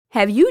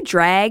Have you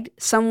dragged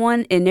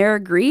someone in their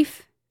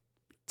grief?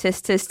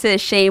 Tis,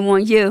 shame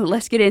on you.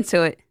 Let's get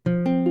into it.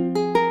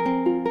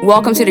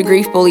 Welcome to the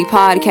Grief Bully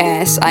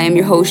Podcast. I am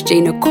your host, Jay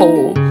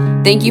Nicole.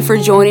 Thank you for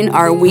joining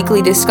our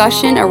weekly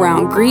discussion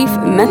around grief,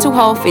 mental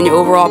health, and your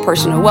overall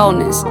personal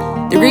wellness.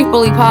 The Grief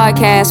Bully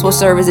Podcast will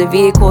serve as a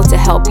vehicle to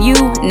help you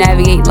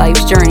navigate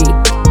life's journey.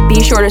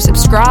 Be sure to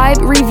subscribe,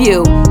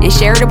 review, and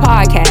share the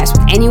podcast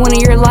with anyone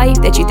in your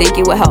life that you think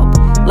it will help.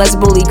 Let's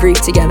bully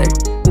grief together.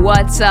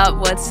 What's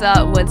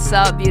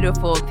up,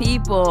 beautiful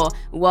people?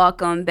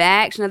 Welcome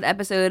back to another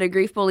episode of the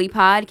Grief Bully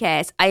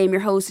Podcast. I am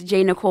your host,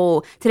 Jay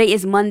Nicole. Today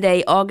is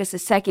Monday, August the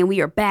 2nd. We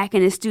are back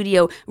in the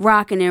studio,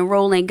 rocking and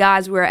rolling.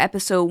 Guys, we're at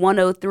episode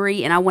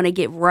 103, and I want to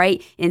get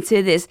right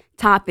into this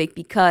topic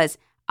because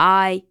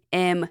I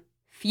am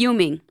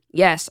fuming.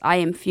 Yes, I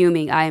am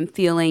fuming. I am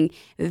feeling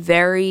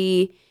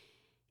very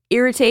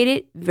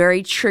irritated,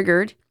 very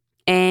triggered,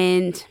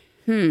 and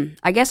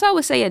I guess I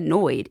would say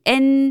annoyed,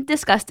 and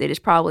disgusted is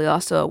probably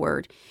also a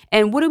word.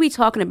 And what are we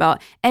talking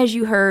about? As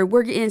you heard,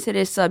 we're getting into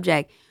this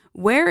subject.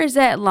 Where is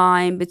that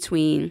line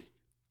between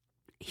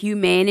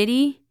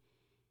humanity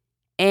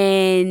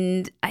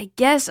and I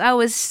guess I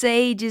would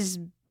say just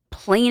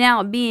plain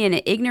out being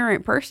an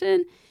ignorant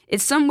person?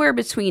 It's somewhere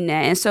between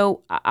that. And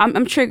so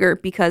I'm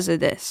triggered because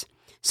of this.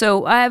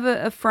 So I have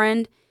a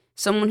friend,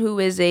 someone who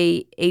is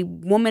a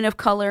woman of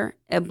color,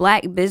 a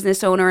black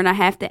business owner, and I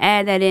have to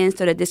add that in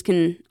so that this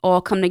can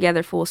all come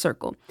together full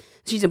circle.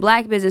 She's a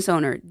black business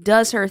owner,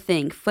 does her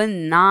thing,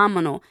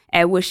 phenomenal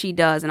at what she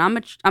does. And I'm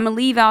gonna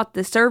leave out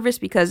the service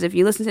because if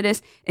you listen to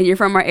this and you're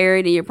from our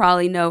area, then you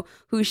probably know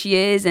who she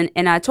is.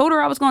 And I told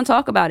her I was going to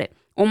talk about it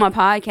on my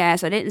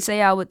podcast. I didn't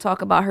say I would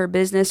talk about her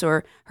business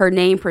or her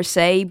name per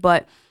se,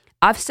 but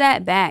I've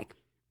sat back,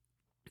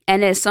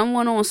 and as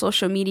someone on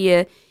social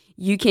media,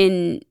 you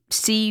can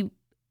see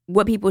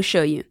what people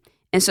show you.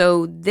 And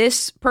so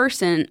this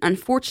person,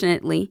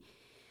 unfortunately,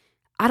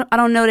 I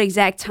don't know the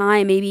exact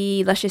time,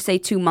 maybe let's just say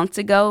 2 months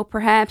ago,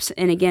 perhaps.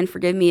 And again,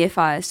 forgive me if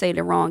I say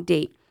the wrong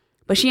date,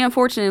 but she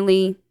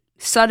unfortunately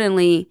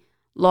suddenly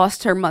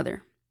lost her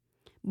mother.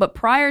 But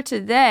prior to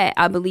that,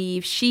 I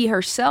believe she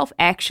herself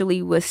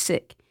actually was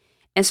sick.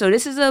 And so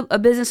this is a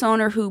business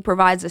owner who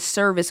provides a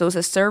service. So it's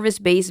a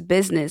service-based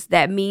business.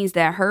 That means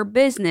that her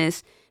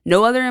business,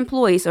 no other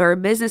employees, so her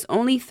business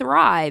only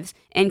thrives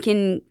and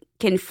can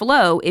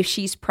flow if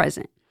she's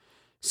present.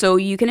 So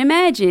you can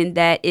imagine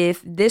that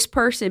if this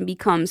person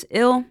becomes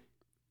ill,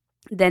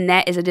 then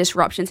that is a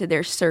disruption to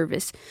their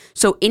service.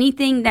 So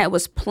anything that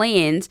was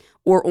planned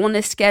or on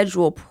the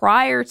schedule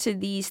prior to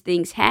these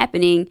things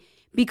happening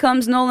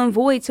becomes null and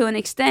void to an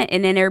extent,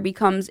 and then there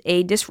becomes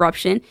a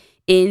disruption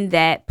in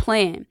that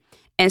plan.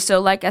 And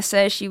so, like I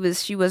said, she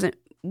wasn't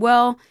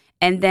well,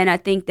 and then I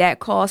think that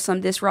caused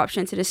some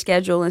disruption to the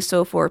schedule and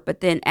so forth.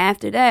 But then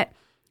after that,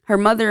 her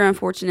mother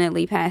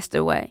unfortunately passed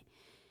away.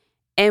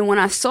 And when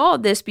I saw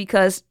this,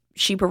 because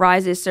she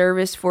provides this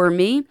service for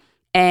me,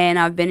 and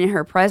I've been in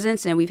her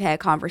presence, and we've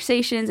had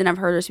conversations, and I've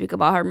heard her speak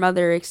about her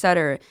mother,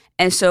 etc.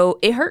 And so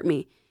it hurt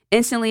me.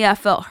 Instantly, I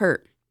felt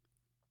hurt.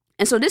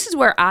 And so this is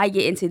where I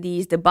get into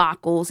these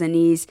debacles and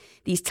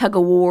these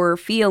tug-of-war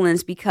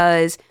feelings,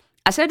 because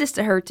I said this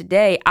to her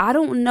today. I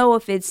don't know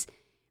if it's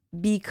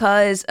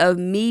because of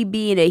me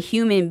being a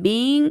human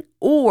being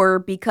or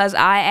because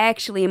I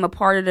actually am a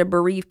part of the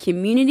bereaved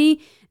community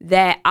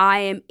that I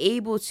am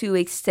able to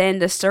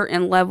extend a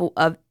certain level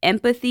of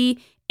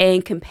empathy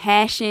and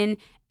compassion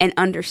and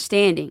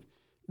understanding.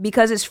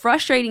 Because it's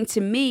frustrating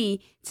to me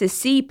to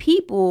see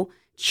people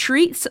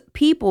treat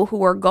people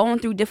who are going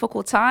through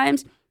difficult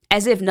times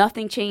as if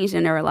nothing changed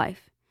in their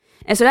life.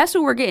 And so that's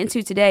what we're getting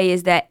to today,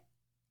 is that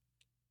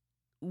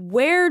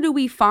where do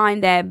we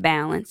find that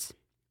balance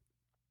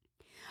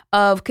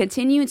of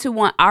continuing to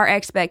want our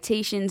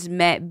expectations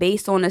met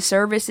based on the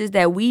services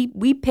that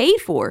we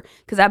paid for?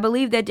 Because I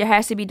believe that there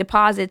has to be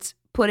deposits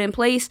put in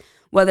place,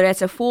 whether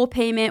that's a full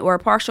payment or a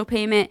partial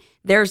payment.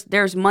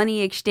 There's money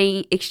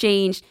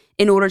exchanged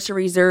in order to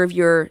reserve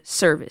your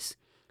service.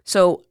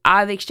 So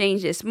I've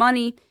exchanged this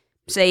money.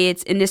 Say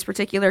it's in this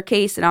particular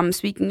case that I'm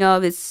speaking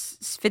of, it's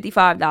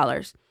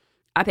 $55.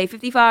 I pay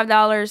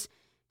 $55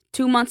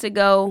 2 months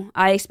ago.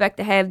 I expect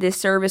to have this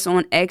service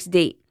on X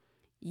date.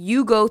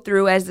 You go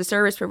through, as the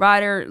service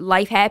provider,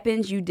 life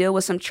happens, you deal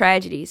with some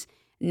tragedies.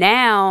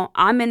 Now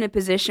I'm in a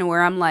position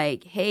where I'm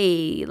like,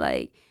 hey,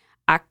 like,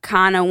 I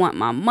kind of want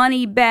my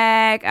money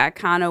back. I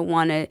kind of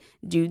want to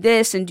do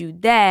this and do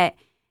that.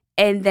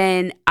 And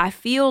then I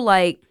feel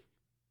like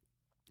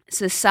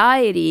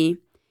society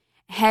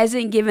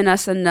hasn't given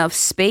us enough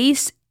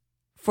space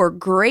for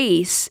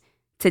grace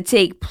to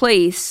take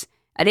place.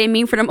 I didn't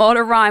mean for them all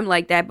to rhyme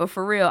like that, but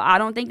for real, I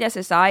don't think that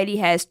society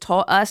has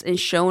taught us and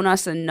shown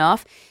us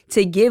enough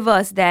to give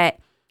us that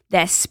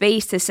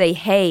space to say,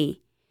 hey,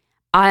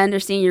 I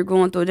understand you're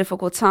going through a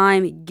difficult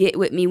time. Get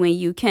with me when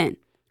you can.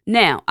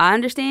 Now, I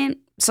understand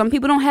some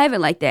people don't have it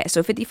like that.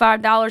 So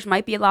 $55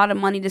 might be a lot of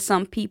money to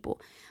some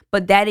people.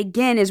 But that,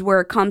 again, is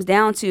where it comes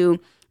down to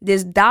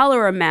this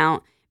dollar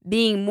amount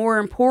being more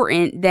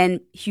important than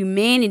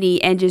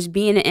humanity and just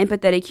being an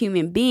empathetic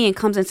human being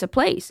comes into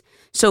place.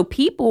 So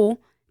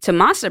people, to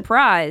my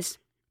surprise,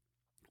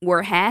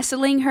 were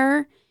hassling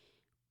her,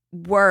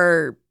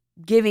 were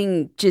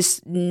giving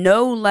just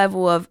no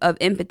level of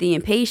empathy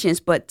and patience.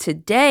 But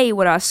today,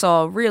 what I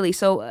saw really,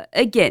 so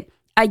again,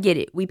 I get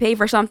it. We pay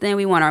for something.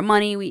 We want our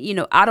money.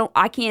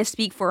 I can't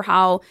speak for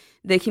how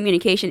the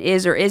communication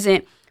is or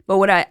isn't. But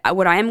what I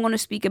am going to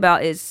speak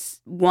about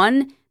is,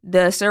 one,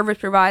 the service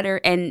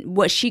provider and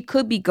what she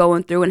could be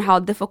going through and how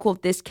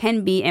difficult this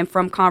can be. And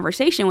from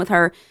conversation with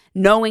her,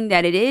 knowing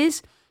that it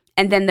is,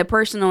 and then the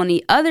person on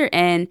the other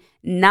end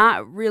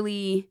not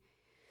really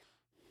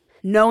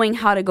knowing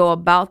how to go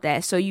about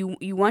that. So you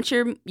want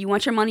your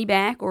money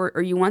back,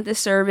 or you want the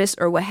service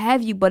or what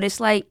have you, but it's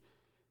like,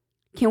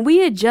 can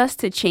we adjust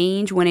to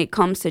change when it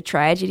comes to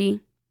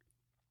tragedy?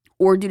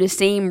 Or do the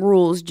same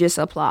rules just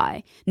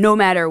apply no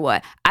matter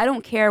what? I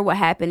don't care what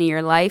happened in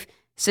your life.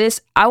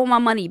 Sis, I want my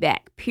money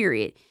back,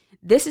 period.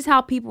 This is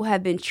how people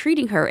have been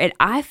treating her, and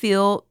I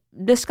feel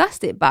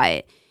disgusted by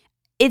it.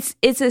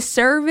 It's a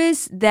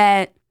service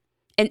that,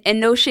 and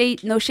no shade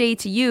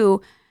to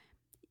you,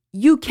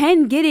 you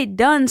can get it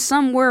done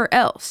somewhere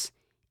else.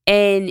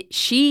 And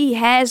she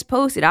has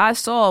posted, I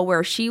saw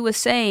where she was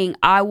saying,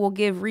 I will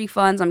give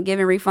refunds. I'm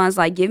giving refunds.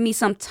 Like, give me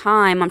some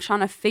time. I'm trying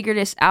to figure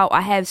this out.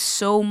 I have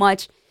so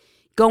much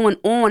going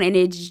on, and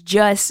it's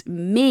just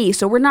me.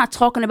 So we're not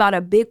talking about a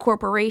big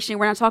corporation.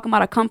 We're not talking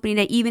about a company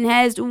that even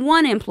has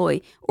one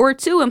employee or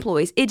two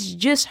employees. It's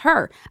just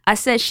her. I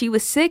said she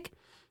was sick,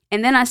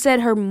 and then I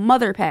said her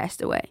mother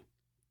passed away.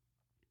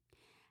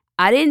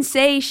 I didn't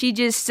say she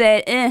just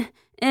said, I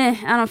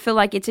don't feel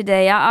like it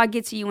today. I'll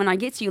get to you when I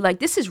get to you. Like,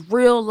 this is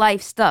real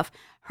life stuff.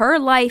 Her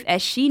life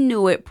as she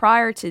knew it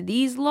prior to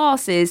these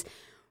losses,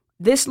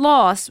 this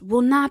loss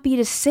will not be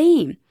the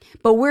same.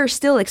 But we're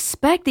still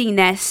expecting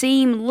that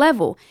same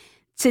level.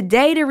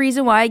 Today, the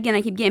reason why, again,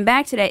 I keep getting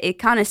back to that, it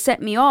kind of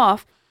set me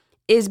off,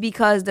 is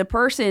because the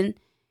person,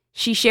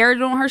 she shared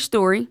it on her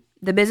story.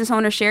 The business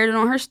owner shared it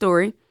on her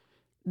story.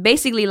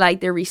 Basically like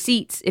the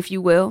receipts, if you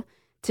will,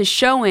 to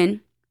showing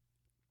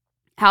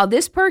how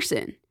this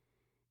person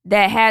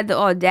that had the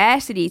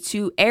audacity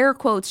to, air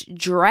quotes,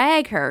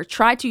 try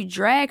to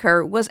drag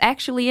her, was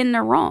actually in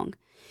the wrong.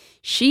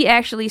 She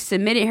actually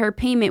submitted her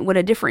payment with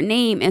a different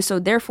name, and so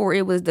therefore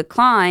it was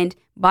declined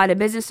by the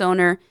business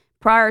owner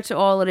prior to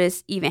all of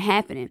this even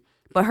happening.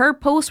 But her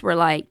posts were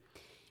like,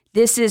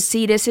 this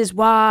is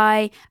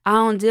why I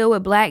don't deal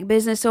with black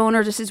business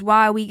owners. This is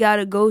why we got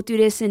to go through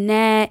this and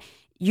that.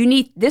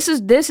 This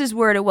is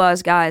where it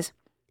was, guys.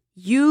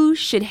 You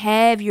should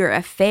have your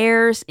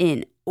affairs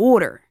in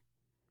order.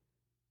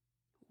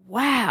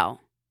 Wow.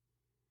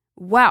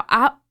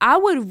 I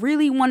would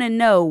really want to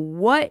know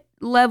what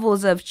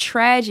levels of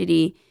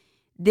tragedy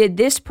did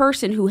this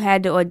person who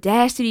had the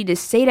audacity to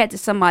say that to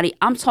somebody,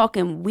 I'm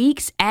talking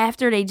weeks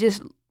after they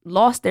just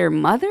lost their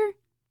mother?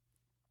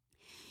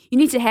 You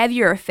need to have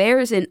your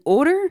affairs in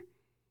order?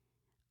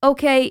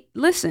 Okay,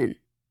 listen.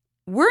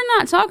 We're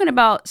not talking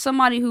about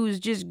somebody who's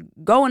just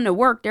going to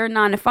work, their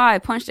 9 to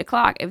 5, punch the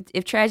clock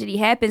if tragedy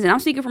happens. And I'm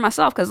speaking for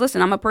myself because,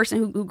 listen, I'm a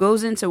person who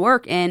goes into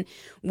work. And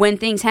when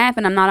things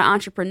happen, I'm not an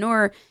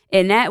entrepreneur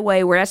in that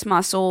way where that's my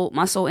sole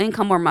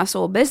income or my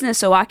sole business.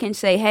 So I can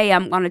say, hey,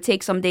 I'm going to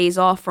take some days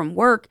off from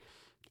work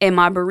and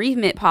my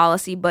bereavement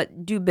policy.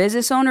 But do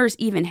business owners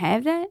even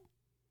have that?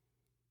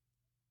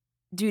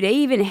 Do they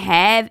even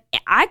have?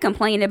 I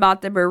complained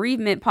about the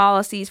bereavement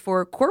policies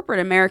for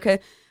corporate America.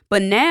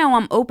 But now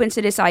I'm open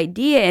to this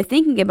idea and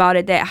thinking about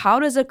it, that how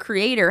does a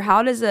creator,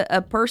 how does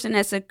a person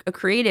that's a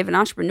creative, an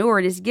entrepreneur,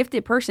 this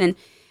gifted person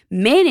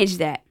manage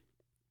that?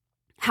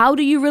 How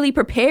do you really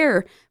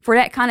prepare for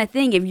that kind of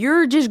thing? If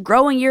you're just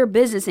growing your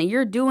business and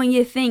you're doing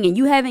your thing and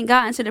you haven't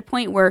gotten to the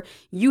point where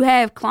you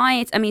have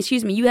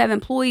you have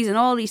employees and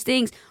all these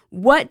things,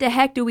 what the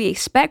heck do we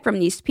expect from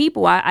these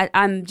people?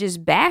 I'm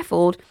just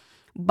baffled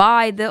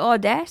by the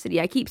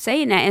audacity. I keep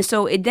saying that. And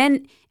so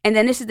then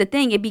this is the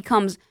thing, it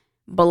becomes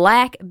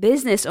black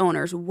business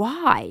owners.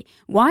 Why?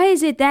 Why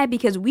is it that?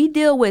 Because we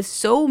deal with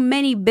so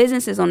many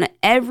businesses on an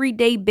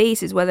everyday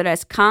basis, whether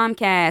that's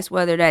Comcast,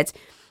 whether that's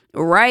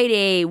Rite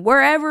Aid,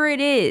 wherever it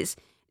is.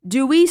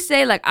 Do we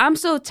say, like, I'm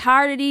so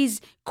tired of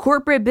these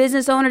corporate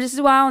business owners, this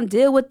is why I don't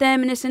deal with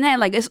them and this and that?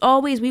 Like, it's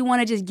always, we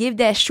want to just give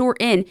that short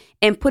end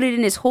and put it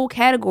in this whole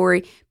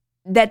category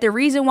that the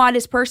reason why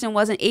this person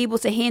wasn't able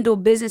to handle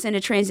business and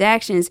the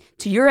transactions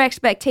to your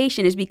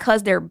expectation is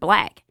because they're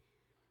black.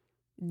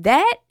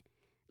 That,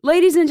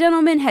 ladies and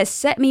gentlemen, has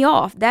set me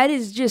off. That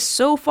is just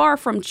so far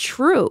from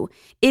true.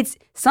 It's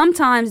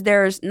sometimes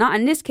there's, not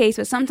in this case,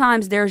 but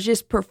sometimes there's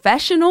just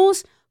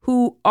professionals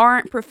who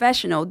aren't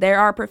professional. There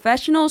are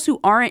professionals who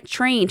aren't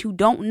trained, who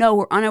don't know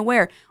or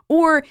unaware,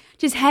 or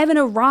just haven't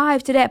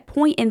arrived to that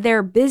point in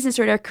their business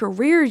or their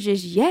career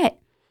just yet.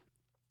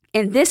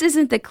 And this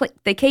isn't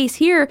the case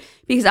here,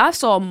 because I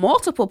saw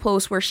multiple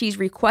posts where she's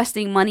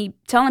requesting money,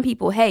 telling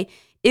people, hey,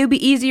 It would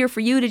be easier for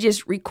you to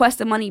just request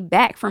the money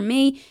back from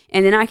me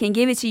and then I can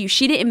give it to you.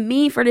 She didn't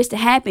mean for this to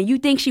happen. You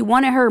think she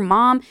wanted her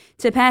mom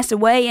to pass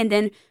away and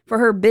then for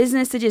her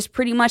business to just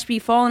pretty much be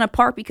falling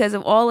apart because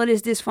of all of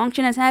this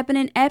dysfunction that's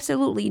happening?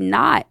 Absolutely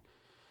not.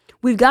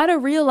 We've got to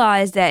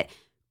realize that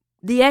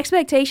the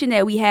expectation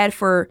that we had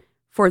for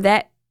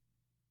that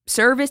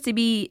service to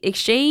be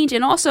exchanged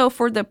and also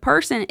for the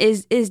person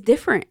is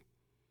different.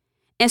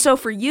 And so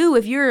for you,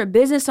 if you're a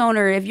business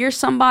owner, if you're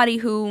somebody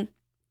who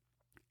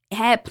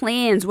had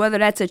plans, whether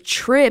that's a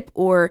trip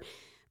or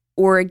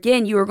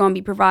again, you were going to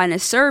be providing a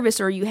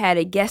service or you had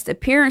a guest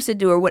appearance to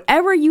do or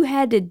whatever you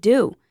had to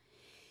do.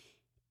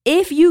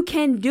 If you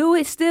can do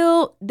it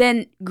still,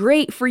 then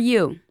great for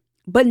you.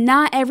 But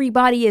not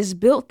everybody is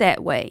built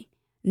that way.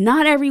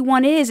 Not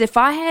everyone is. If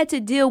I had to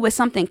deal with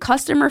something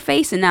customer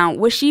facing now,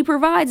 what she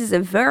provides is a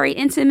very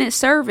intimate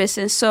service.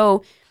 And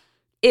so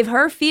if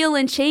her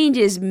feeling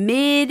changes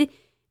mid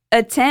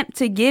attempt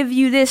to give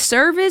you this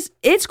service,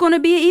 it's going to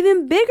be an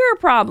even bigger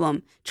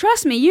problem.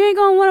 Trust me, you ain't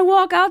going to want to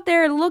walk out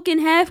there looking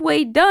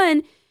halfway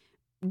done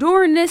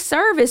during this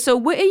service. So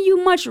wouldn't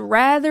you much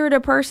rather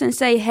the person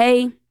say,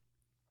 hey,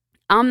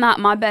 I'm not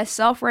my best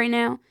self right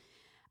now.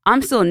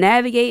 I'm still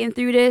navigating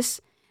through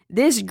this.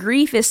 This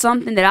grief is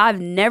something that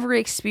I've never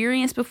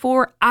experienced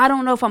before. I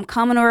don't know if I'm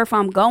coming or if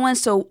I'm going.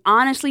 So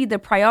honestly, the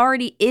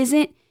priority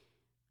isn't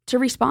to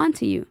respond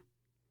to you.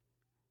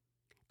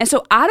 And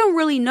so I don't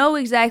really know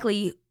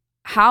exactly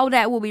how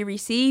that will be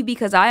received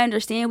because I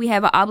understand we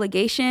have an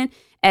obligation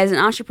as an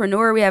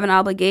entrepreneur. We have an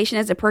obligation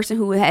as a person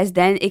who has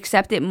then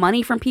accepted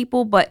money from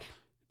people, but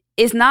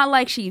it's not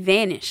like she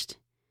vanished.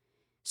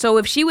 So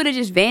if she would have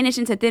just vanished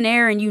into thin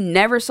air and you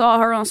never saw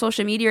her on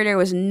social media, or there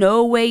was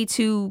no way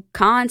to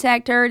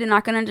contact her, then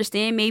I can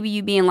understand maybe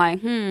you being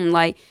like,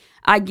 like,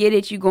 I get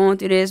it, you going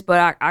through this,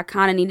 but I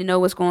kind of need to know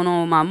what's going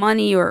on with my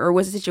money or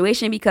what's the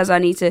situation because I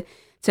need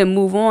to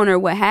move on or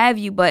what have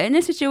you. But in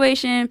this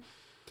situation,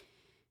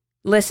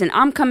 listen,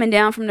 I'm coming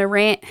down from the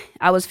rant.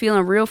 I was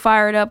feeling real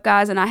fired up,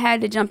 guys, and I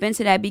had to jump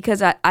into that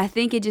because I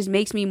think it just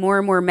makes me more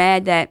and more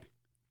mad that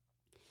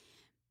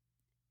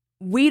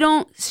we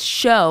don't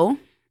show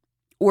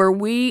or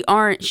we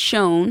aren't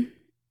shown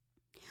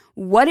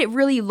what it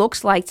really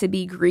looks like to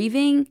be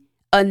grieving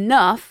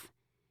enough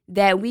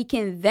that we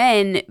can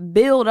then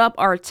build up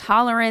our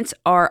tolerance,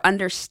 our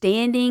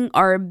understanding,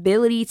 our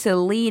ability to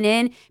lean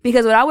in.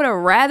 Because what I would have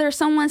rather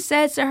someone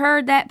said to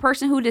her, that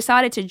person who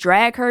decided to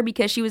drag her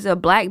because she was a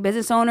black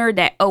business owner,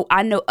 that, oh,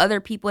 I know other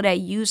people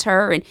that use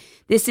her and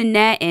this and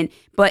that,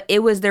 but it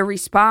was the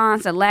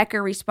response, a lack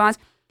of response,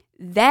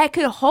 that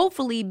could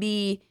hopefully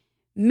be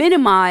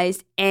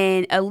minimized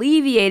and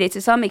alleviated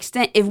to some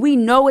extent if we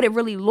know what it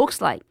really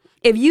looks like.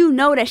 If you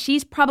know that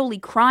she's probably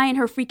crying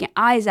her freaking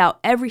eyes out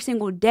every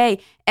single day,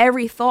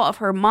 every thought of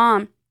her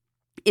mom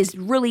is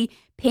really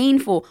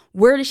painful.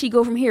 Where does she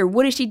go from here?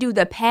 What does she do?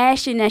 The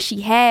passion that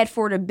she had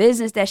for the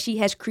business that she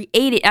has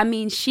created. I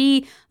mean,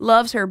 she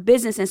loves her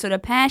business. And so the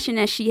passion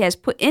that she has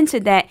put into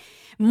that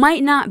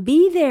might not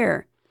be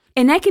there.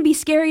 And that can be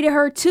scary to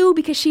her too,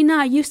 because she's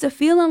not used to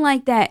feeling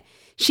like that.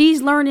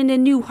 She's learning the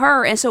new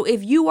her. And so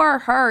if you are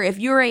her, if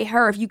you're a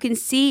her, if you can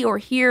see or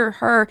hear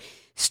her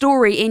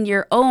story in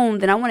your own,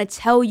 then I want to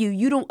tell you,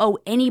 you don't owe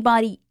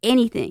anybody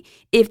anything.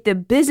 If the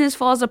business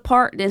falls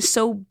apart, then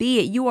so be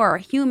it. You are a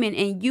human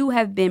and you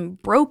have been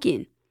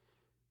broken.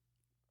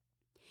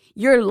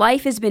 Your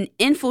life has been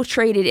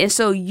infiltrated. And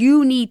so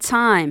you need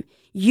time.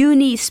 You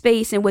need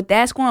space. And what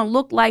that's going to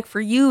look like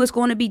for you is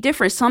going to be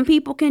different. Some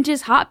people can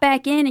just hop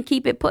back in and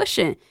keep it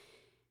pushing.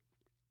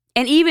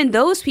 And even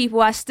those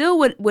people, I still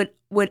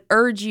would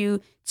urge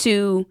you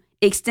to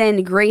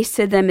extend grace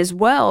to them as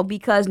well,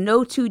 because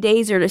no 2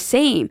 days are the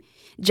same.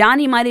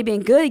 Johnny might have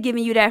been good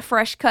giving you that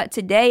fresh cut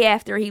today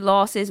after he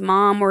lost his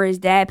mom or his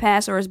dad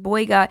passed or his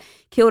boy got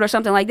killed or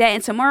something like that.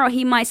 And tomorrow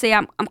he might say,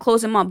 I'm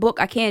closing my book.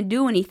 I can't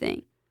do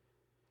anything.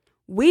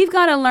 We've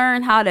got to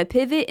learn how to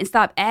pivot and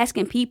stop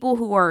asking people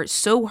who are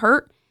so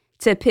hurt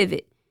to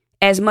pivot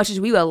as much as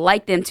we would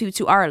like them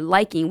to our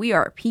liking. We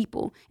are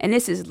people and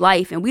this is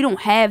life, and we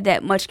don't have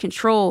that much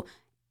control.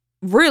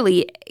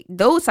 Really,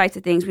 those types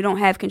of things we don't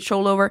have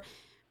control over.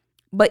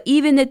 But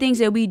even the things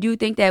that we do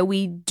think that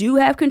we do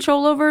have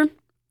control over,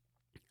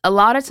 a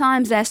lot of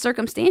times that's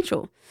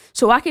circumstantial.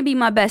 So I can be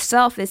my best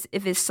self if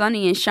it's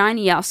sunny and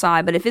shiny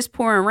outside, but if it's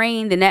pouring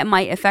rain, then that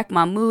might affect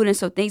my mood, and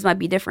so things might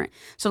be different.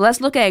 So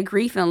let's look at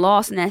grief and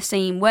loss in that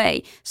same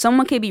way.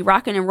 Someone could be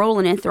rocking and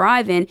rolling and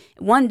thriving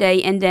one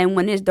day, and then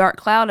when this dark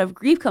cloud of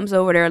grief comes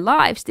over their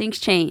lives, things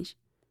change.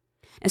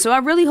 And so I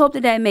really hope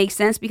that makes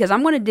sense, because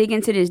I'm going to dig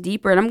into this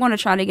deeper, and I'm going to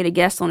try to get a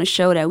guest on the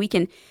show that we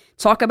can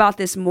talk about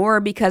this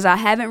more, because I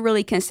haven't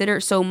really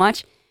considered so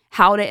much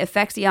how that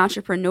affects the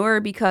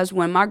entrepreneur. Because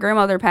when my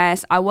grandmother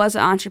passed, I was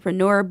an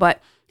entrepreneur, but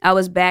I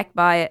was backed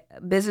by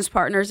business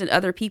partners and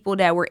other people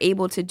that were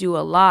able to do a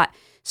lot.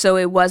 So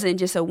it wasn't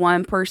just a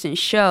one-person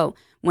show.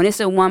 When it's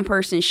a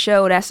one-person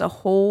show, that's a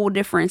whole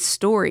different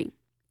story.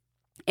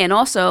 And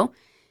also,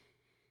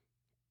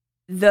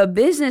 the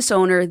business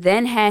owner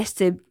then has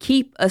to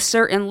keep a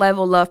certain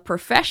level of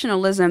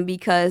professionalism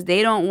because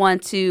they don't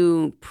want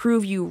to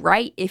prove you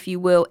right, if you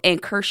will,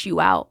 and curse you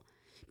out.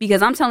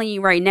 Because I'm telling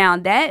you right now,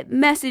 that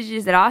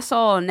messages that I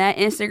saw on that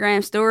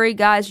Instagram story,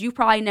 guys, you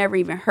probably never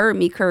even heard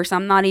me curse.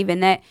 I'm not even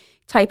that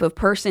type of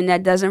person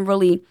that's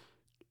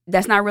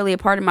not really a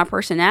part of my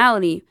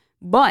personality.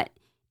 But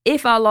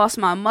if I lost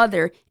my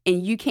mother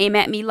and you came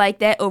at me like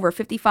that over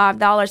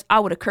 $55, I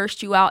would have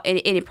cursed you out, and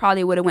it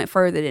probably would have went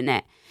further than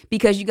that.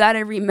 Because you got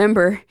to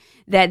remember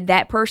that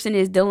that person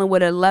is dealing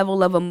with a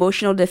level of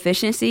emotional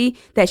deficiency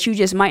that you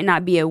just might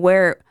not be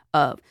aware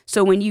of.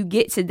 So when you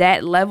get to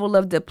that level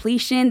of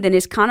depletion, then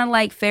it's kind of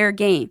like fair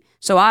game.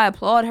 So I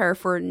applaud her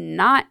for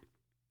not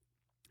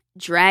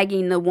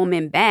dragging the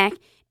woman back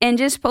and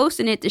just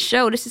posting it to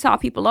show this is how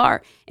people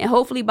are. And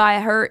hopefully by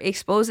her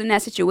exposing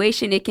that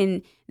situation, it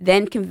can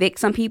then convict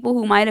some people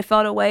who might have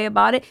felt a way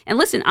about it. And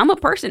listen, I'm a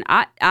person.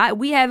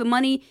 We have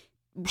money.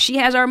 She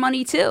has our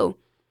money too.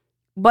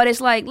 But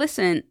it's like,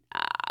 listen,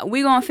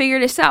 we're going to figure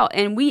this out.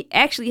 And we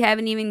actually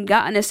haven't even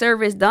gotten a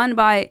service done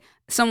by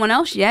someone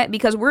else yet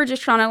because we're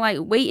just trying to like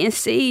wait and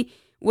see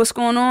what's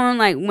going on.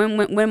 Like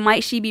when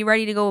might she be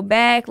ready to go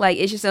back? Like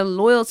it's just a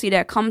loyalty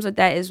that comes with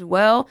that as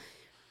well.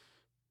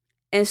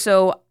 And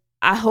so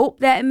I hope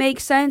that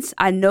makes sense.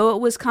 I know it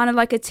was kind of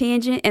like a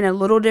tangent and a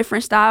little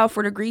different style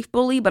for the grief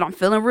bully, but I'm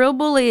feeling real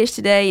bullyish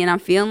today and I'm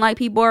feeling like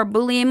people are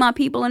bullying my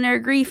people in their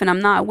grief and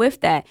I'm not with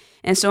that.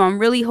 And so I'm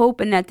really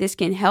hoping that this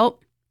can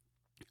help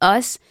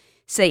us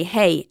say,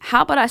 hey,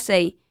 how about I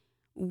say,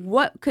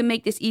 what could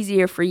make this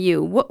easier for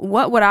you?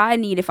 What would I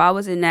need if I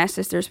was in that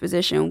sister's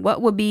position?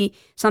 What would be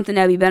something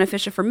that would be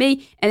beneficial for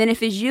me? And then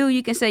if it's you,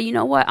 you can say, you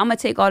know what? I'm going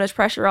to take all this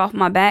pressure off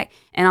my back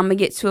and I'm going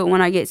to get to it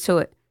when I get to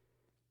it.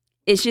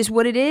 It's just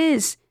what it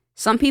is.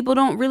 Some people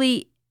don't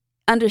really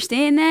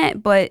understand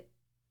that, but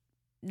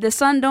the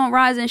sun don't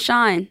rise and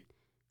shine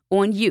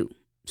on you.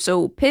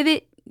 So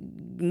pivot,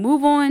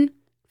 move on,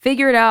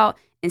 figure it out,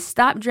 and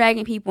stop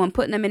dragging people and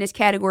putting them in this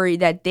category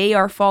that they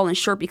are falling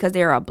short because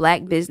they are a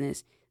black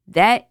business.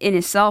 That in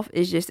itself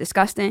is just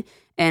disgusting,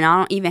 and I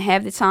don't even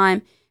have the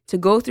time to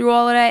go through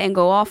all of that and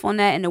go off on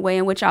that in the way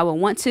in which I would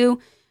want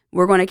to.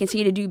 We're going to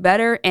continue to do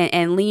better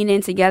and lean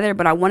in together,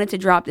 but I wanted to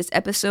drop this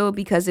episode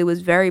because it was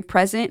very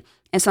present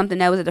and something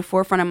that was at the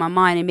forefront of my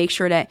mind and make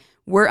sure that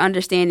we're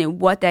understanding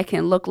what that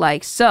can look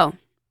like. So,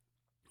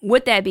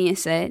 with that being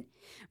said,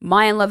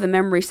 my In Love and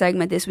Memory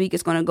segment this week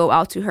is going to go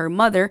out to her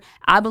mother.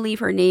 I believe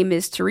her name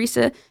is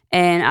Teresa,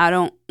 and I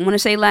don't want to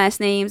say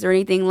last names or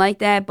anything like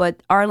that,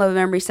 but our Love and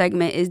Memory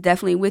segment is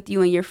definitely with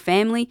you and your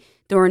family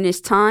during this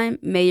time.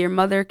 May your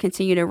mother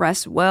continue to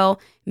rest well.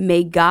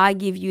 May God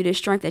give you the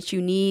strength that you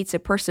need to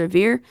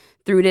persevere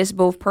through this,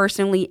 both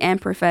personally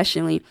and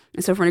professionally.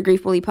 And so from the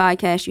Grief Bully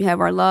Podcast, you have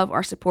our love,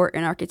 our support,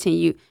 and our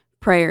continued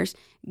prayers.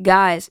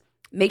 Guys,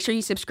 make sure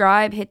you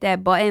subscribe, hit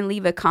that button,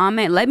 leave a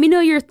comment. Let me know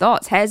your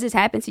thoughts. Has this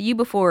happened to you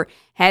before?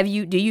 Do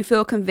you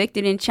feel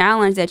convicted and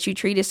challenged that you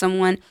treated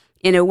someone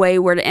in a way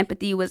where the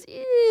empathy was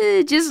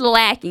just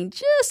lacking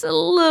just a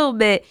little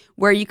bit,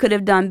 where you could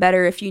have done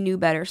better if you knew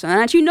better? So now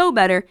that you know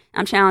better,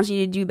 I'm challenging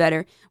you to do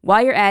better.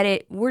 While you're at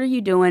it, what are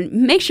you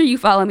doing? Make sure you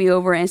follow me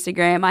over on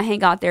Instagram. I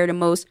hang out there the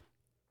most.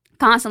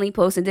 Constantly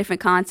posting different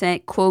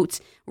content,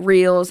 quotes,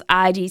 reels,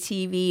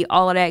 IGTV,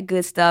 all of that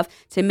good stuff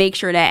to make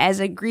sure that as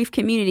a grief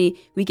community,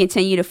 we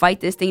continue to fight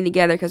this thing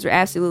together because we're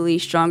absolutely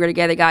stronger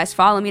together, guys.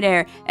 Follow me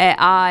there at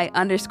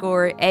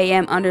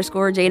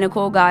I_AM_J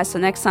Nicole, guys. So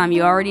next time,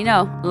 you already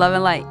know. Love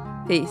and light.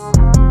 Peace.